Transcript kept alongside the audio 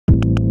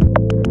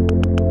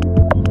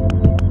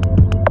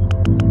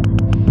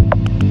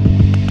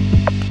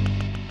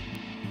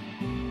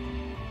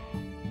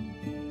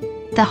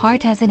The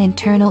heart has an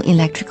internal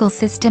electrical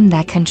system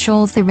that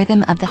controls the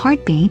rhythm of the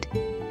heartbeat.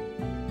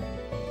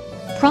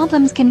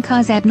 Problems can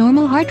cause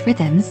abnormal heart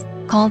rhythms,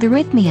 called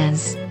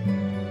arrhythmias.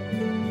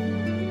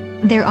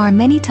 There are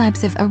many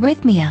types of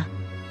arrhythmia.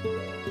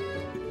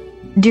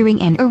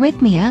 During an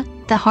arrhythmia,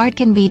 the heart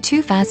can beat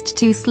too fast,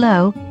 too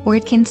slow, or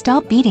it can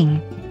stop beating.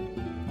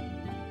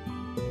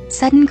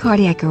 Sudden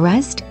cardiac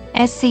arrest,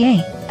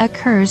 SCA,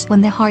 occurs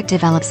when the heart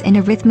develops an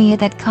arrhythmia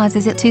that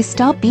causes it to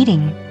stop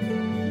beating.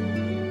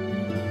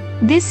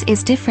 This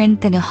is different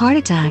than a heart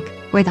attack,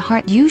 where the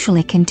heart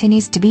usually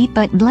continues to beat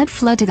but blood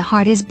flow to the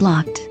heart is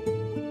blocked.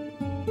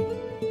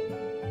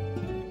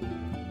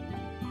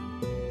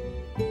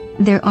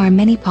 There are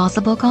many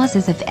possible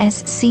causes of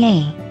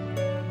SCA.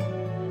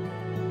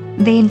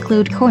 They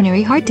include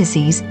coronary heart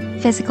disease,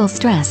 physical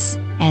stress,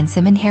 and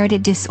some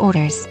inherited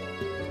disorders.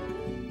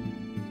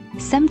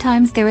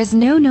 Sometimes there is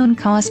no known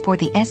cause for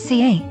the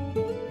SCA.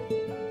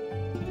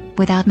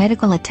 Without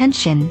medical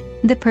attention,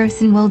 the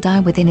person will die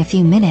within a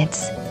few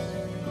minutes.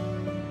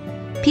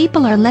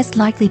 People are less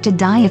likely to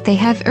die if they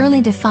have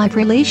early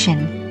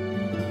defibrillation.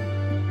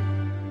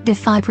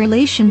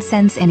 Defibrillation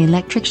sends an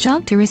electric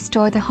shock to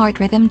restore the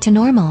heart rhythm to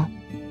normal.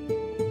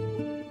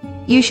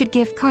 You should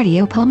give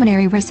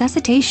cardiopulmonary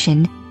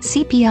resuscitation,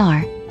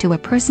 CPR, to a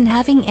person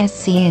having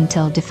SCA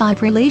until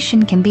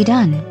defibrillation can be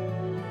done.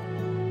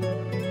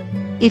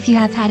 If you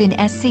have had an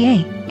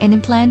SCA, an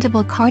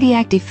implantable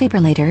cardiac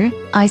defibrillator,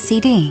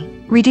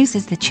 ICD,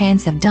 reduces the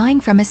chance of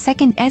dying from a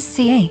second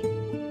SCA.